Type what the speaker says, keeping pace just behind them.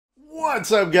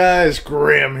What's up guys,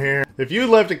 Grim here. If you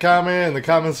left a comment in the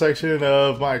comment section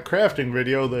of my crafting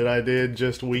video that I did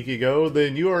just a week ago,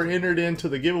 then you are entered into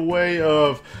the giveaway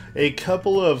of a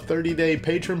couple of 30-day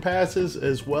patron passes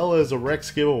as well as a Rex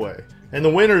giveaway. And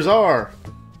the winners are,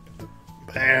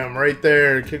 bam, right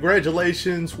there.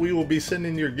 Congratulations, we will be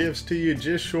sending your gifts to you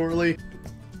just shortly.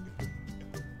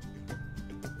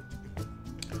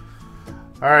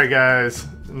 Alright guys,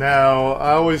 now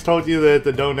I always told you that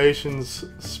the donations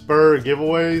spur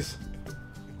giveaways.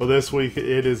 Well, this week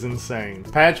it is insane.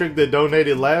 Patrick that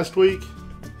donated last week,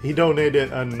 he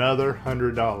donated another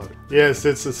 $100. Yes,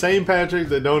 it's the same Patrick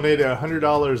that donated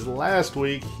 $100 last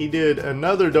week. He did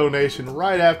another donation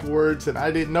right afterwards, and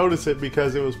I didn't notice it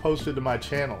because it was posted to my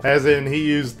channel. As in, he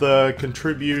used the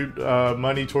contribute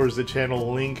money towards the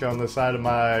channel link on the side of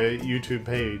my YouTube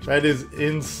page. That is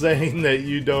insane that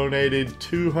you donated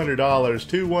 $200,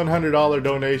 two $100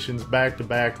 donations back to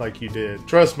back like you did.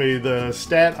 Trust me, the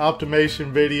stat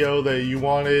optimization video that you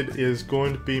wanted is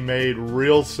going to be made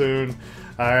real soon.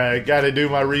 I got to do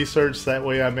my research, that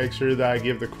way I make sure that I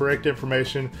give the correct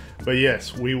information. But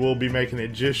yes, we will be making it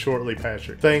just shortly,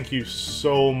 Patrick. Thank you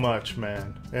so much,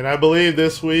 man. And I believe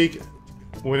this week,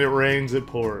 when it rains, it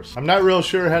pours. I'm not real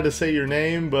sure how to say your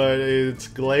name, but it's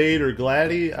Glade or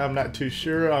Gladdy. I'm not too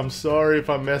sure. I'm sorry if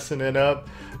I'm messing it up.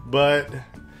 But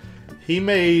he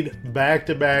made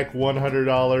back-to-back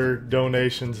 $100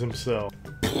 donations himself.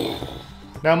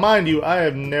 Now mind you, I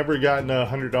have never gotten a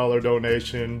 $100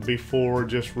 donation before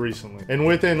just recently. And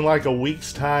within like a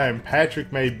week's time,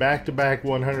 Patrick made back-to-back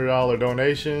 $100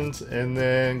 donations, and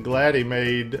then Gladdy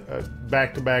made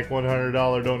back-to-back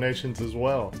 $100 donations as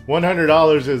well.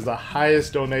 $100 is the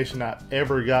highest donation I've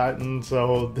ever gotten,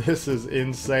 so this is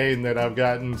insane that I've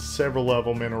gotten several of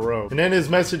them in a row. And in his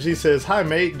message he says, "Hi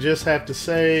mate, just have to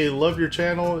say, love your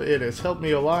channel, it has helped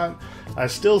me a lot. I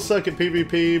still suck at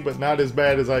PvP, but not as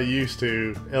bad as I used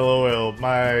to. LOL.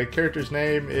 My character's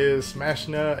name is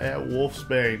Smashna at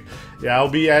Wolfsbane. Yeah, I'll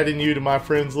be adding you to my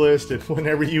friends list, and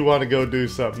whenever you want to go do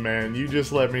something, man, you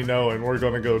just let me know and we're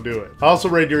going to go do it." I also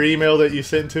read your email that you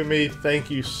sent to me. Thank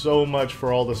you so much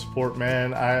for all the support,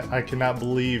 man. I cannot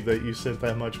believe that you sent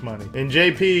that much money. And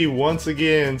JP once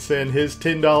again sent his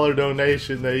 $10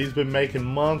 donation that he's been making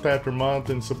month after month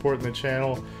and supporting the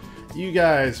channel. You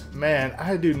guys, man,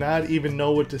 I do not even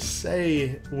know what to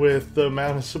say with the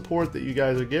amount of support that you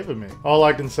guys are giving me. All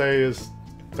I can say is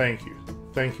thank you.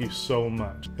 Thank you so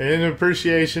much. And in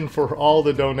appreciation for all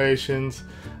the donations,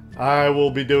 I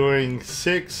will be doing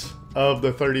 6 of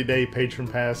the 30-day patron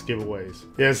pass giveaways.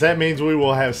 Yes, that means we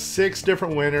will have 6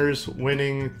 different winners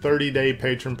winning 30-day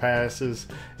patron passes.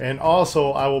 And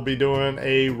also I will be doing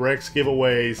a Rex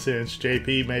giveaway since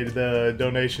JP made the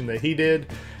donation that he did.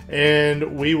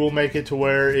 And we will make it to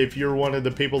where if you're one of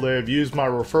the people that have used my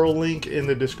referral link in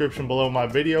the description below my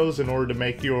videos in order to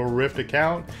make your Rift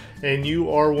account, and you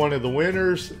are one of the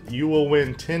winners, you will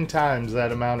win 10 times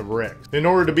that amount of Rex. In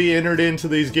order to be entered into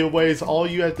these giveaways, all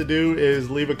you have to do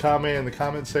is leave a comment in the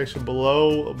comment section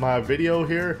below my video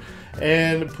here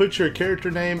and put your character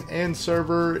name and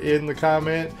server in the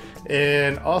comment,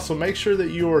 and also make sure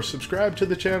that you are subscribed to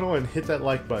the channel and hit that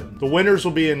like button. The winners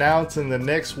will be announced in the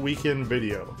next weekend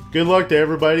video. Good luck to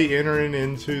everybody entering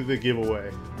into the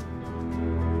giveaway.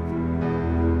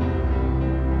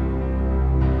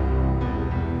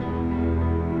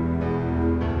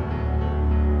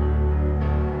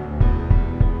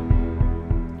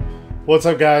 What's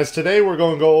up guys? Today we're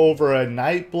going to go over a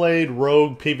Nightblade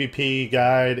Rogue PvP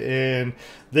guide, and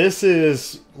this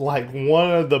is like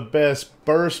one of the best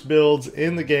burst builds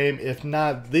in the game, if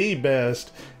not the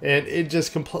best, and it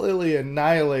just completely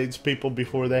annihilates people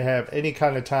before they have any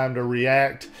kind of time to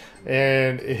react,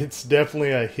 and it's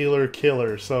definitely a healer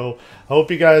killer. So I hope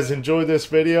you guys enjoy this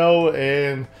video,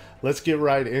 and let's get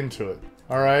right into it.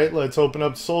 Alright, let's open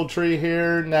up Soul Tree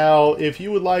here. Now, if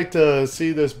you would like to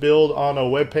see this build on a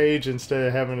web page instead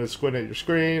of having to squint at your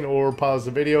screen or pause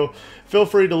the video, feel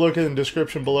free to look in the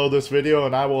description below this video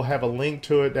and I will have a link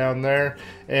to it down there,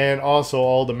 and also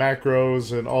all the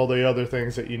macros and all the other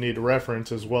things that you need to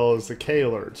reference, as well as the K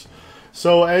alerts.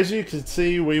 So as you can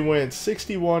see, we went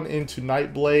 61 into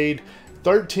Nightblade,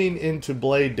 13 into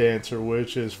Blade Dancer,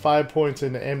 which is 5 points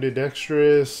into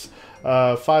ambidextrous,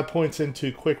 5 points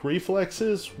into quick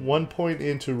reflexes, 1 point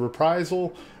into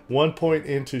reprisal, 1 point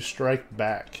into strike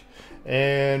back,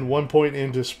 and 1 point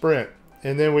into sprint.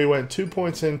 And then we went 2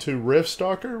 points into Rift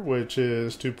Stalker, which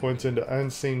is 2 points into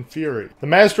Unseen Fury. The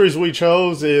masteries we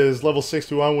chose is level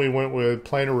 61. We went with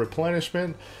Planar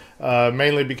Replenishment,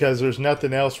 mainly because there's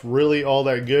nothing else really all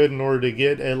that good in order to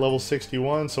get at level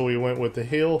 61, so we went with the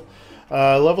heal.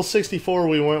 Level 64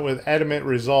 we went with Adamant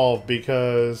Resolve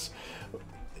because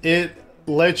it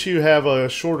lets you have a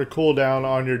shorter cooldown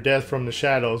on your Death from the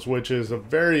Shadows, which is a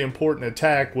very important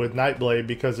attack with Nightblade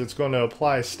because it's going to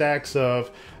apply stacks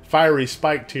of Fiery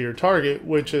Spike to your target,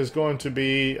 which is going to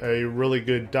be a really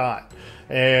good dot.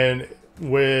 And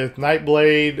with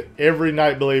Nightblade, every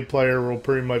Nightblade player will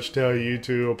pretty much tell you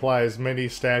to apply as many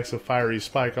stacks of Fiery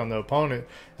Spike on the opponent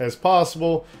as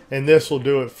possible, and this will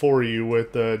do it for you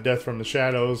with the Death from the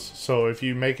Shadows. So if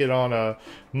you make it on a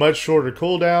much shorter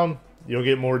cooldown, you'll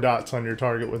get more dots on your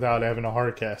target without having to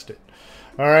hard cast it.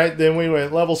 Alright, then we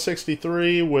went level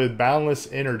 63 with Boundless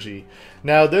Energy.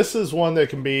 Now this is one that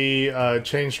can be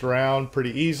changed around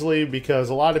pretty easily because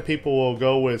a lot of people will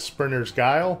go with Sprinter's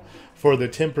Guile for the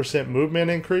 10% movement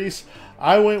increase.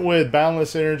 I went with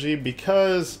Boundless Energy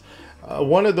because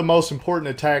one of the most important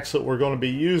attacks that we're going to be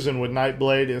using with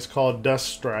Nightblade is called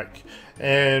Dusk Strike.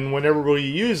 And whenever we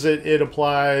use it, it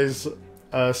applies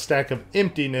a stack of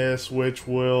emptiness, which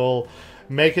will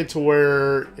make it to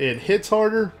where it hits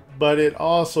harder, but it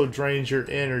also drains your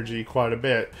energy quite a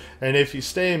bit. And if you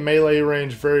stay in melee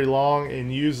range very long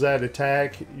and use that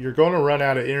attack, you're going to run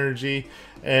out of energy,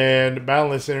 and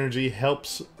Boundless Energy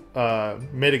helps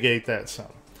mitigate that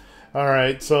some.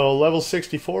 Alright, so level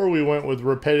 64 we went with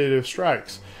Repetitive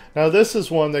Strikes. Now this is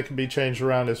one that can be changed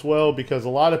around as well because a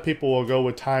lot of people will go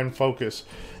with Time Focus.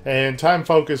 And Time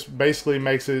Focus basically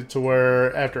makes it to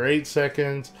where after 8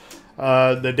 seconds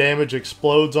the damage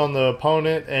explodes on the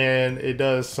opponent and it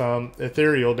does some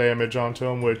ethereal damage onto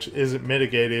them, which isn't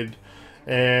mitigated,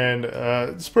 and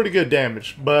it's pretty good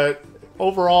damage. But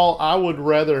overall I would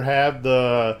rather have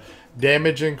the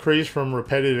damage increase from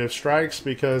Repetitive Strikes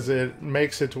because it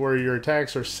makes it to where your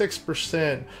attacks are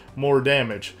 6% more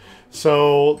damage.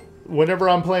 So whenever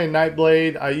I'm playing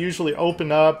Nightblade, I usually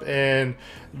open up and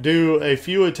do a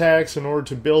few attacks in order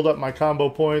to build up my combo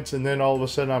points, and then all of a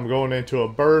sudden I'm going into a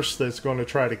burst that's going to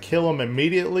try to kill them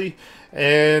immediately,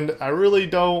 and I really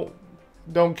don't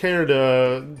care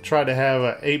to try to have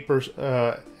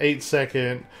a 8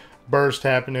 second burst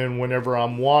happening whenever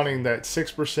I'm wanting that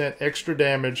 6% extra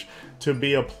damage to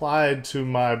be applied to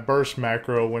my burst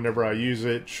macro whenever I use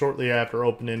it shortly after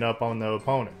opening up on the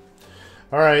opponent.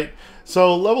 Alright,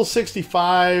 so level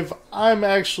 65, I'm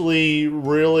actually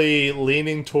really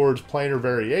leaning towards planar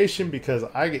variation because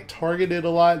I get targeted a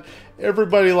lot.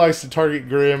 Everybody likes to target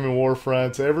Grim and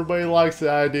Warfronts. Everybody likes the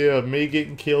idea of me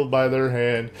getting killed by their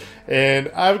hand. And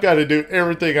I've got to do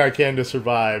everything I can to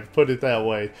survive, put it that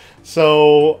way.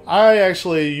 So I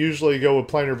actually usually go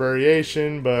with planar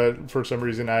variation, but for some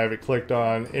reason I have it clicked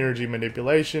on energy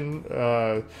manipulation,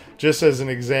 just as an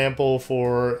example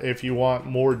for if you want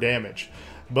more damage.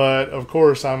 But of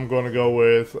course I'm going to go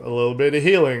with a little bit of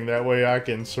healing, that way I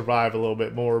can survive a little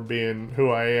bit more being who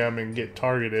I am and get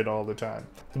targeted all the time.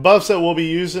 The buffs that we'll be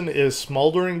using is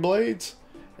Smoldering Blades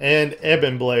and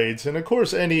Ebon Blades, and of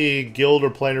course any guild or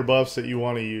planar buffs that you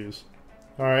want to use.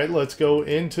 Alright, let's go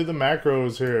into the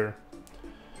macros here.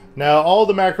 Now all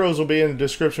the macros will be in the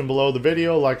description below the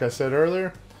video, like I said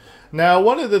earlier. Now,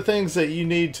 one of the things that you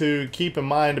need to keep in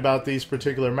mind about these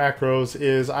particular macros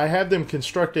is I have them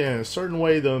constructed in a certain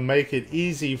way to make it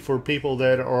easy for people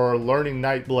that are learning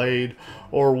Nightblade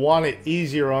or want it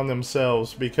easier on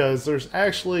themselves, because there's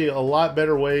actually a lot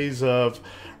better ways of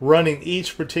running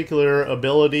each particular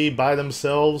ability by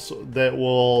themselves that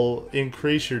will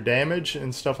increase your damage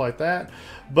and stuff like that.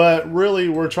 But really,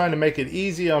 we're trying to make it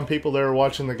easy on people that are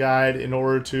watching the guide in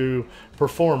order to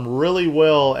perform really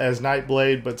well as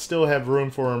Nightblade, but still have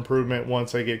room for improvement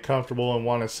once they get comfortable and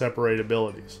want to separate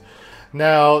abilities.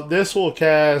 Now, this will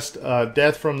cast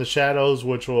Death from the Shadows,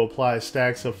 which will apply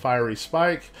stacks of Fiery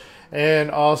Spike.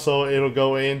 And also, it'll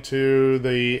go into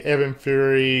the Ebon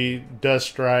Fury, Dusk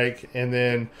Strike, and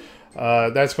then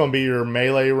that's going to be your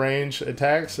melee range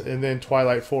attacks, and then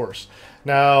Twilight Force.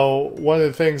 Now, one of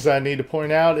the things I need to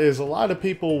point out is a lot of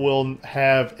people will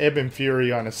have Ebon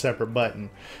Fury on a separate button.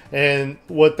 And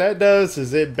what that does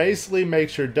is it basically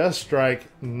makes your Dusk Strike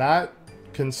not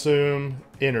consume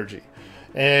energy.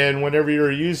 And whenever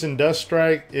you're using Dusk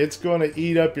Strike, it's going to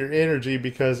eat up your energy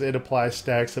because it applies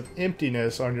stacks of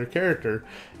emptiness on your character.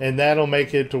 And that'll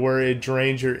make it to where it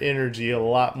drains your energy a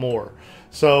lot more.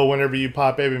 So whenever you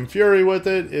pop Ebon Fury with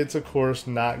it, it's of course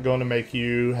not going to make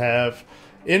you have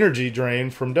energy drain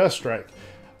from Dusk Strike.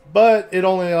 But it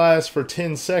only lasts for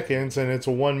 10 seconds and it's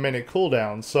a 1-minute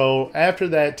cooldown. So after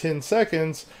that 10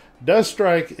 seconds, Dusk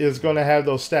Strike is going to have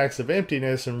those stacks of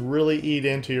emptiness and really eat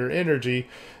into your energy.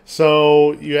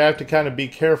 So you have to kind of be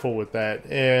careful with that.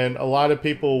 And a lot of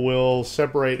people will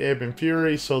separate Ebon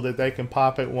Fury so that they can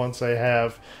pop it once they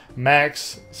have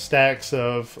max stacks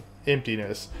of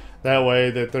emptiness. That way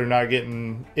that they're not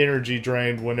getting energy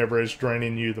drained whenever it's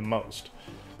draining you the most.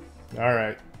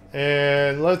 Alright,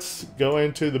 and let's go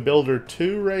into the builder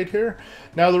 2 right here.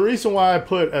 Now the reason why I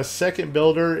put a second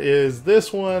builder is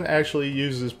this one actually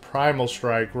uses Primal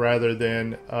Strike rather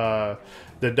than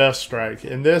the Dusk Strike.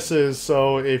 And this is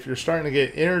so if you're starting to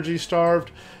get energy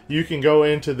starved, you can go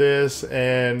into this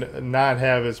and not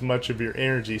have as much of your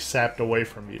energy sapped away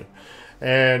from you.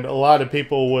 And a lot of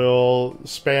people will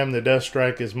spam the Dusk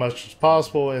Strike as much as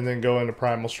possible and then go into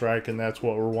Primal Strike, and that's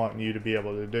what we're wanting you to be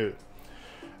able to do.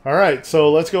 Alright,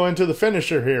 so let's go into the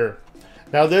finisher here.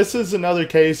 Now this is another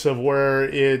case of where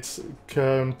it's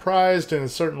comprised in a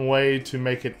certain way to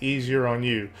make it easier on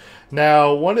you.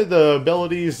 Now one of the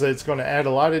abilities that's going to add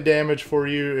a lot of damage for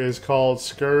you is called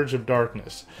Scourge of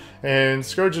Darkness. And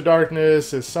Scourge of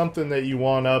Darkness is something that you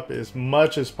want up as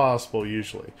much as possible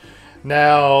usually.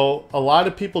 Now, a lot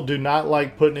of people do not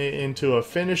like putting it into a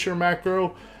finisher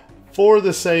macro for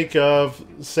the sake of,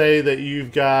 say that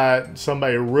you've got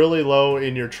somebody really low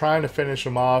and you're trying to finish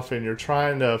them off and you're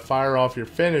trying to fire off your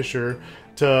finisher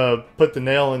to put the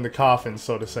nail in the coffin,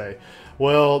 so to say.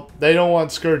 Well, they don't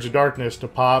want Scourge of Darkness to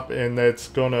pop and that's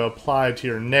going to apply to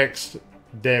your next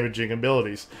damaging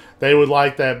abilities. They would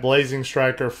like that Blazing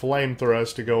Strike or Flame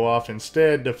Thrust to go off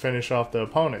instead to finish off the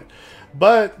opponent.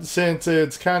 But since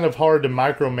it's kind of hard to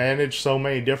micromanage so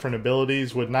many different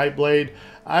abilities with Nightblade,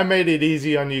 I made it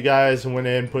easy on you guys and went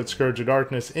in and put Scourge of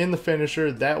Darkness in the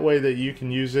finisher. That way that you can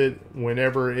use it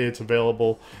whenever it's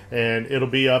available and it'll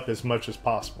be up as much as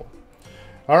possible.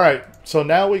 Alright, so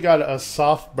now we got a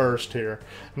soft burst here.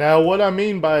 Now what I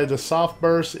mean by the soft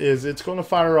burst is it's going to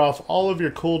fire off all of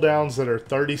your cooldowns that are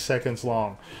 30 seconds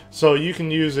long. So you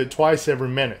can use it twice every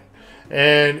minute.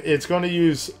 And it's going to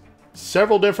use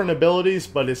several different abilities,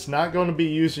 but it's not going to be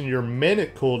using your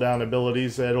minute cooldown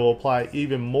abilities that will apply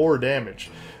even more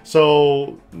damage.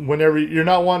 So whenever you're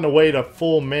not wanting to wait a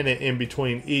full minute in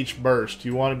between each burst,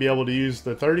 you want to be able to use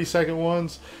the 30-second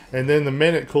ones and then the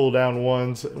minute cooldown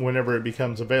ones whenever it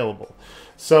becomes available.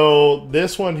 So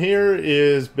this one here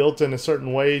is built in a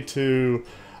certain way to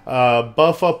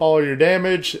buff up all your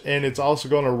damage, and it's also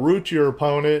going to root your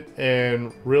opponent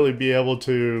and really be able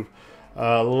to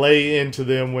lay into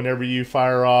them whenever you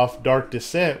fire off Dark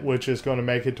Descent, which is going to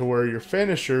make it to where your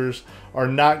finishers are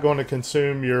not going to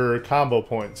consume your combo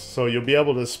points. So you'll be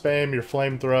able to spam your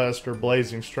Flame Thrust or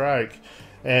Blazing Strike,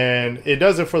 and it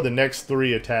does it for the next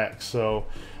 3 attacks. So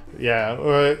yeah,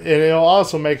 and it'll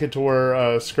also make it to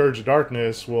where Scourge of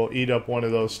Darkness will eat up one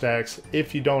of those stacks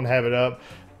if you don't have it up.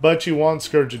 But you want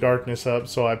Scourge of Darkness up,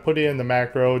 so I put it in the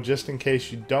macro just in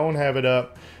case you don't have it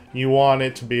up. You want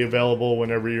it to be available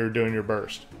whenever you're doing your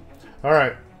burst.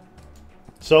 Alright,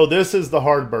 so this is the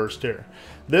hard burst here.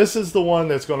 This is the one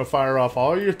that's going to fire off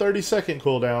all your 30-second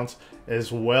cooldowns as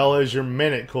well as your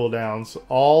minute cooldowns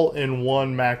all in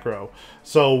one macro.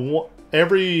 So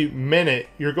every minute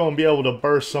you're going to be able to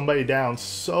burst somebody down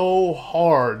so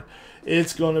hard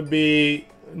it's going to be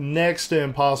next to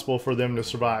impossible for them to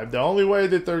survive. The only way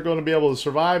that they're going to be able to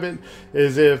survive it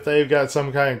is if they've got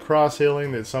some kind of cross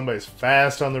healing, that somebody's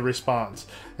fast on the response.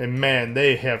 And man,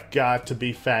 they have got to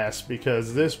be fast,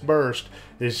 because this burst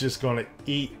is just going to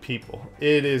eat people.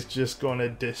 It is just going to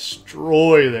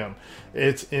destroy them.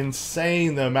 It's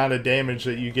insane the amount of damage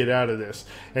that you get out of this.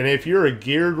 And if you're a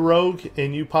geared rogue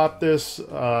and you pop this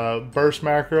burst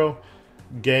macro,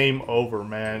 game over,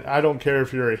 man. I don't care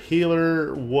if you're a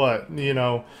healer, what, you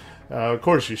know. Of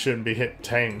course you shouldn't be hitting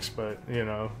tanks, but you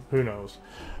know, who knows.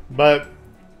 But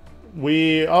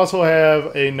we also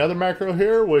have another macro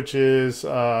here, which is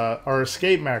our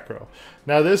escape macro.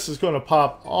 Now this is going to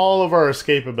pop all of our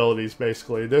escape abilities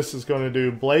basically. This is going to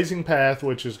do Blazing Path,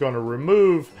 which is going to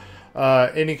remove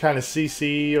any kind of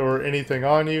CC or anything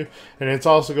on you, and it's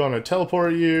also going to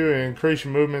teleport you and increase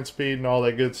your movement speed and all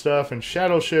that good stuff. And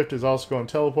Shadow Shift is also going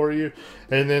to teleport you,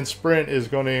 and then Sprint is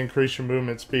going to increase your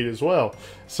movement speed as well.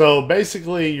 So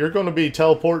basically you're going to be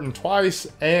teleporting twice,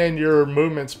 and your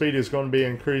movement speed is going to be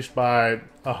increased by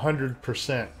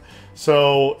 100%.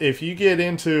 So if you get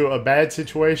into a bad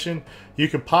situation, you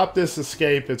can pop this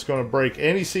escape. It's going to break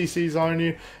any CCs on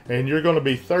you, and you're going to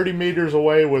be 30 meters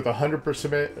away with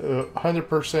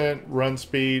 100% run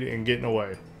speed and getting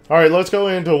away. Alright, let's go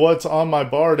into what's on my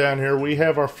bar down here. We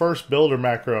have our first builder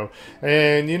macro.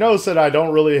 And you notice that I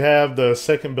don't really have the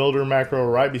second builder macro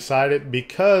right beside it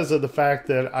because of the fact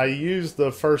that I use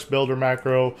the first builder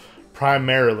macro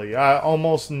primarily. I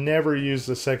almost never use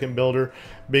the second builder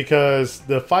because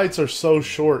the fights are so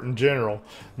short in general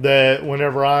that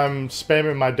whenever I'm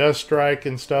spamming my Dusk Strike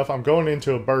and stuff, I'm going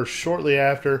into a burst shortly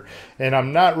after, and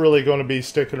I'm not really going to be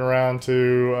sticking around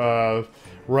to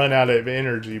run out of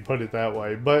energy, put it that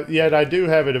way. But yet I do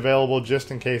have it available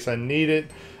just in case I need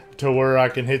it, to where I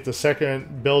can hit the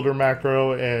second builder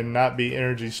macro and not be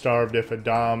energy starved if a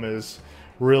Dom is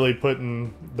really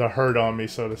putting the hurt on me,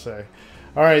 so to say.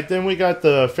 Alright, then we got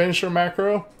the finisher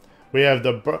macro. We have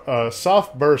the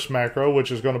soft burst macro,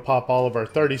 which is going to pop all of our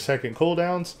 30-second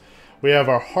cooldowns. We have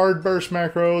our hard burst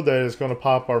macro that is going to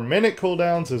pop our minute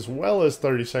cooldowns as well as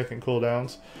 30-second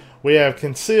cooldowns. We have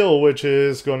conceal, which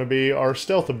is going to be our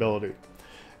stealth ability.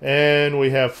 And we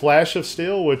have flash of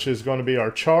steel, which is going to be our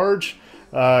charge.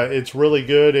 It's really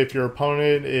good if your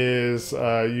opponent is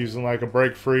using like a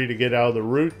break free to get out of the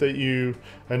route that you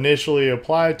initially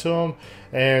applied to them,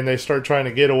 and they start trying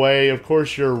to get away. Of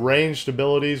course, your ranged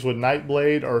abilities with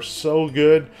Nightblade are so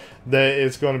good that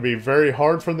it's going to be very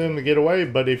hard for them to get away,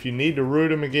 but if you need to root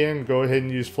them again, go ahead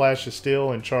and use Flash of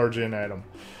Steel and charge in at them.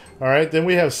 Alright, then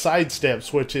we have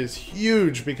sidesteps, which is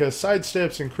huge because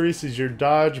sidesteps increases your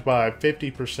dodge by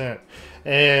 50%.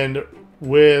 And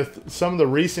with some of the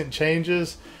recent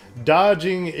changes,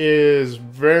 dodging is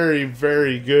very,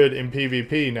 very good in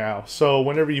PvP now. So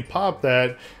whenever you pop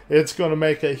that, it's going to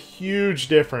make a huge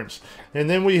difference. And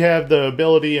then we have the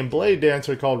ability in Blade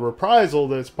Dancer called Reprisal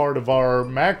that's part of our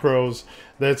macros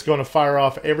that's going to fire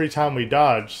off every time we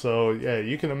dodge. So yeah,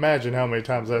 you can imagine how many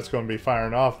times that's going to be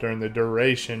firing off during the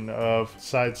duration of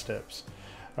sidesteps.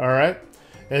 Alright,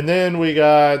 and then we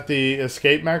got the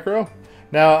escape macro.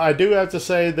 Now, I do have to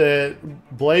say that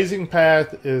Blazing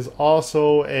Path is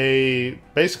also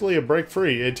basically a break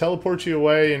free. It teleports you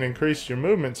away and increases your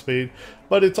movement speed,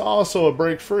 but it's also a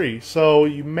break free. So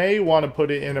you may want to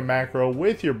put it in a macro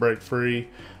with your break free,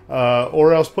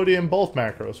 or else put it in both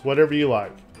macros, whatever you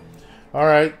like.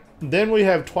 Alright, then we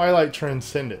have Twilight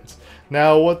Transcendence.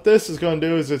 Now, what this is going to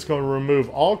do is it's going to remove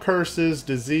all curses,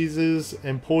 diseases,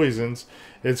 and poisons.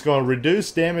 It's going to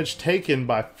reduce damage taken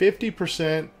by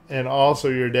 50% and also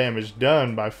your damage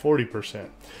done by 40%.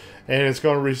 And it's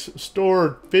going to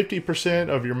restore 50%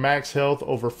 of your max health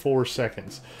over 4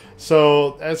 seconds.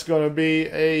 So that's going to be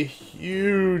a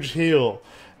huge heal.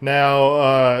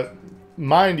 Now,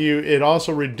 mind you, it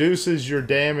also reduces your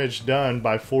damage done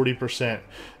by 40%.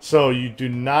 So you do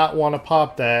not want to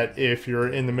pop that if you're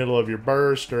in the middle of your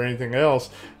burst or anything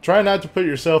else. Try not to put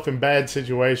yourself in bad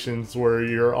situations where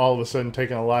you're all of a sudden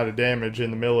taking a lot of damage in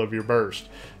the middle of your burst.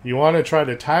 You want to try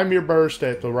to time your burst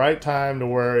at the right time to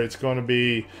where it's going to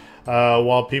be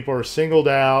while people are singled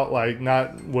out, like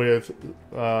not with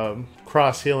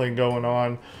cross healing going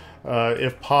on.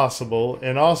 If possible,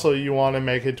 and also you want to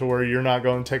make it to where you're not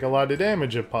going to take a lot of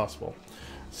damage if possible.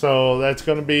 So that's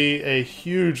going to be a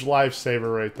huge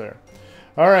lifesaver right there.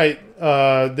 Alright,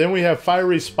 then we have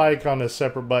Fiery Spike on a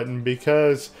separate button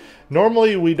because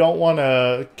normally we don't want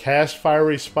to cast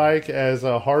Fiery Spike as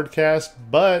a hard cast,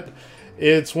 but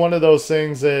it's one of those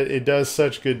things that it does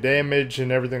such good damage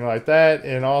and everything like that,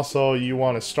 and also you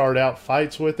want to start out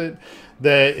fights with it,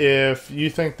 that if you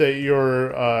think that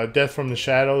your Death from the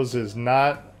Shadows is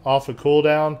not off a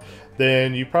cooldown,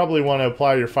 then you probably want to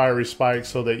apply your Fiery Spike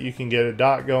so that you can get a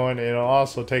dot going, and it'll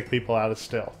also take people out of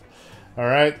stealth.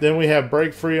 Alright, then we have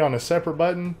Break Free on a separate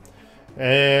button,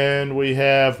 and we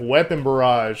have Weapon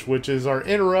Barrage, which is our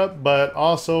interrupt, but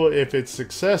also if it's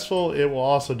successful, it will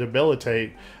also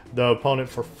debilitate the opponent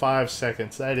for 5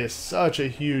 seconds. That is such a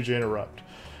huge interrupt.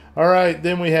 Alright,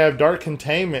 then we have Dark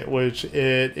Containment, which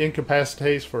it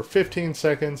incapacitates for 15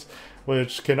 seconds,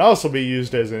 which can also be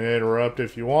used as an interrupt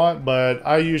if you want, but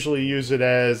I usually use it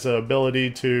as an ability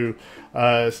to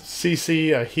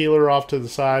CC a healer off to the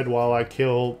side while I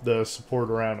kill the support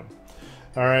around him.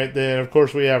 Alright, then of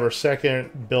course we have our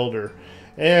second builder.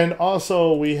 And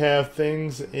also we have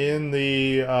things in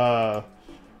the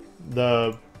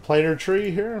planar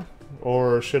tree here,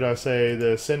 or should I say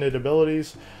the Ascended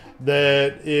abilities,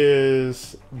 that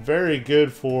is very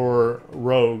good for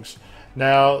rogues.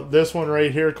 Now, this one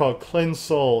right here called Cleanse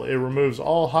Soul, it removes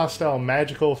all hostile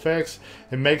magical effects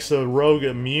and makes the rogue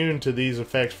immune to these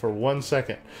effects for 1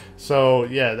 second. So,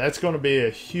 yeah, that's going to be a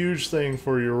huge thing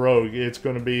for your rogue. It's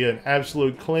going to be an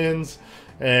absolute cleanse,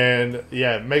 and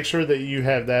yeah, make sure that you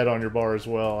have that on your bar as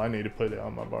well. I need to put it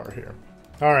on my bar here.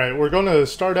 Alright, we're going to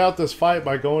start out this fight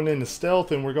by going into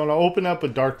stealth, and we're going to open up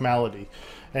with Dark Malady.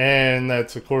 And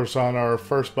that's of course on our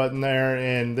first button there,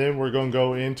 and then we're going to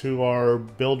go into our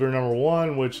builder number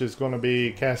 1, which is going to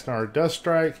be casting our Dusk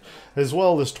Strike, as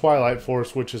well as Twilight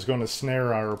Force, which is going to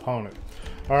snare our opponent.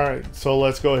 Alright, so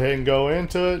let's go ahead and go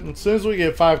into it. And as soon as we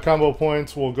get 5 combo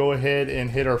points, we'll go ahead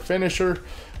and hit our finisher,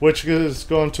 which is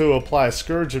going to apply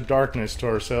Scourge of Darkness to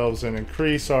ourselves and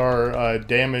increase our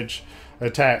damage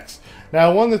attacks.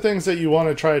 Now, one of the things that you want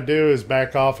to try to do is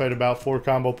back off at about 4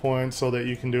 combo points so that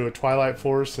you can do a Twilight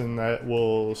Force and that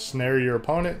will snare your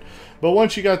opponent. But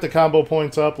once you got the combo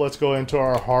points up, let's go into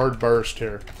our hard burst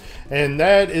here. And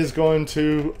that is going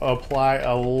to apply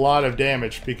a lot of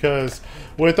damage, because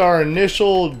with our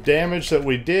initial damage that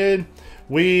we did,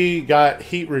 we got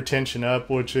heat retention up,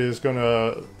 which is going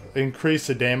to increase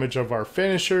the damage of our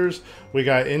finishers. We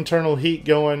got internal heat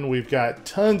going. We've got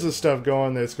tons of stuff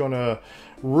going that's going to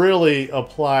really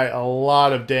apply a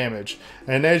lot of damage.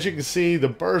 And as you can see, the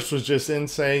burst was just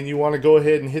insane. You want to go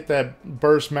ahead and hit that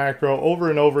burst macro over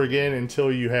and over again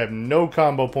until you have no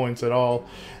combo points at all,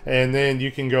 and then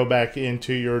you can go back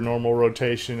into your normal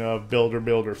rotation of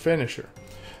builder finisher.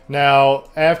 Now,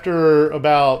 after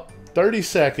about 30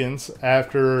 seconds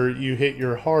after you hit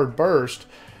your hard burst,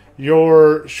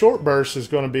 your short burst is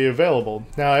going to be available.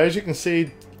 Now, as you can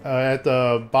see at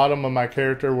the bottom of my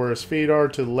character where his feet are,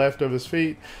 to the left of his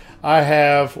feet, I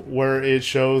have where it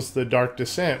shows the Dark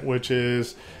Descent, which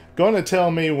is going to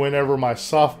tell me whenever my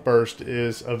soft burst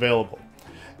is available.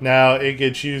 Now, it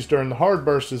gets used during the hard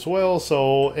burst as well,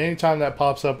 so anytime that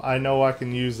pops up, I know I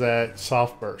can use that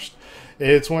soft burst.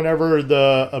 It's whenever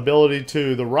the ability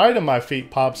to the right of my feet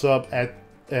pops up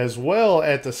as well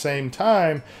at the same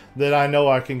time that I know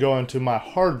I can go into my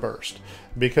hard burst,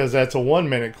 because that's a 1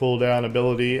 minute cooldown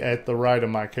ability at the right of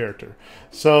my character.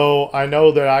 So I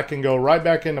know that I can go right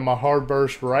back into my hard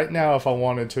burst right now if I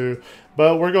wanted to,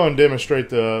 but we're going to demonstrate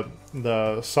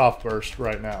the soft burst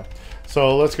right now.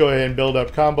 So let's go ahead and build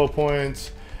up combo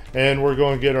points, and we're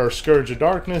going to get our Scourge of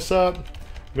Darkness up.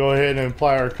 Go ahead and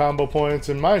apply our combo points,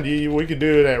 and mind you, we could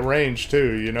do it at range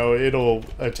too. You know, it'll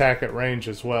attack at range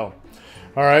as well.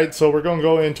 Alright, so we're going to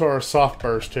go into our soft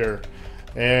burst here,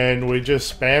 and we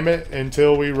just spam it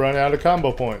until we run out of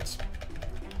combo points.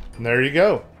 And there you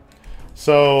go.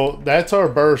 So that's our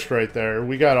burst right there.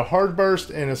 We got a hard burst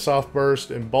and a soft burst,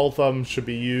 and both of them should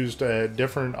be used at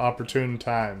different opportune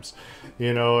times.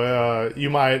 You know, you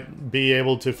might be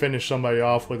able to finish somebody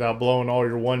off without blowing all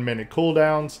your 1 minute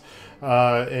cooldowns,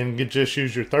 and just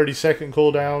use your 30-second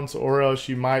cooldowns, or else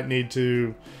you might need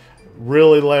to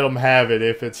really let them have it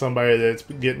if it's somebody that's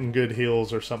getting good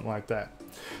heals or something like that.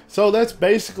 So that's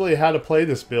basically how to play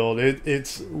this build.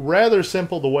 It's rather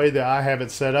simple the way that I have it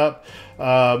set up.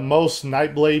 Most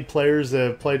Nightblade players that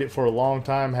have played it for a long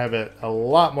time have it a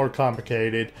lot more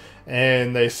complicated,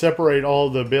 and they separate all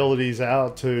the abilities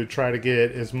out to try to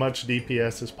get as much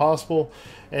DPS as possible.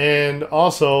 And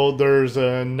also there's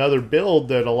another build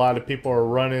that a lot of people are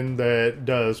running that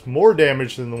does more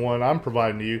damage than the one I'm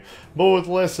providing to you, but with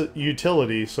less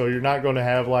utility. So you're not going to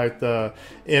have like the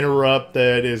interrupt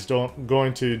that is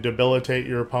going to debilitate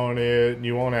your opponent.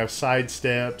 You won't have side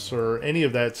steps or any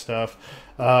of that stuff.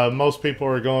 Most people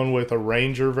are going with a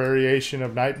ranger variation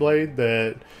of Nightblade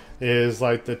that is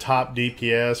like the top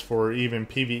DPS for even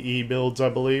PvE builds, I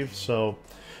believe. So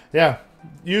yeah,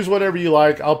 use whatever you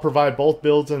like. I'll provide both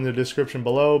builds in the description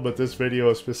below, but this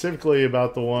video is specifically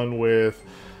about the one with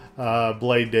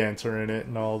Blade Dancer in it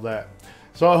and all that.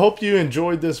 So I hope you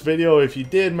enjoyed this video. If you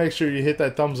did, make sure you hit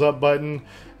that thumbs up button.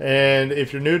 And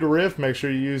if you're new to Rift, make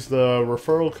sure you use the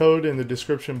referral code in the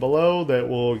description below. That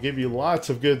will give you lots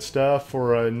of good stuff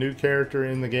for a new character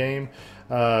in the game.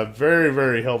 Very,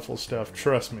 very helpful stuff,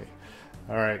 trust me.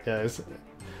 Alright guys,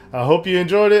 I hope you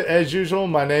enjoyed it. As usual,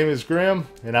 my name is Grim,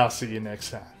 and I'll see you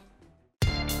next time.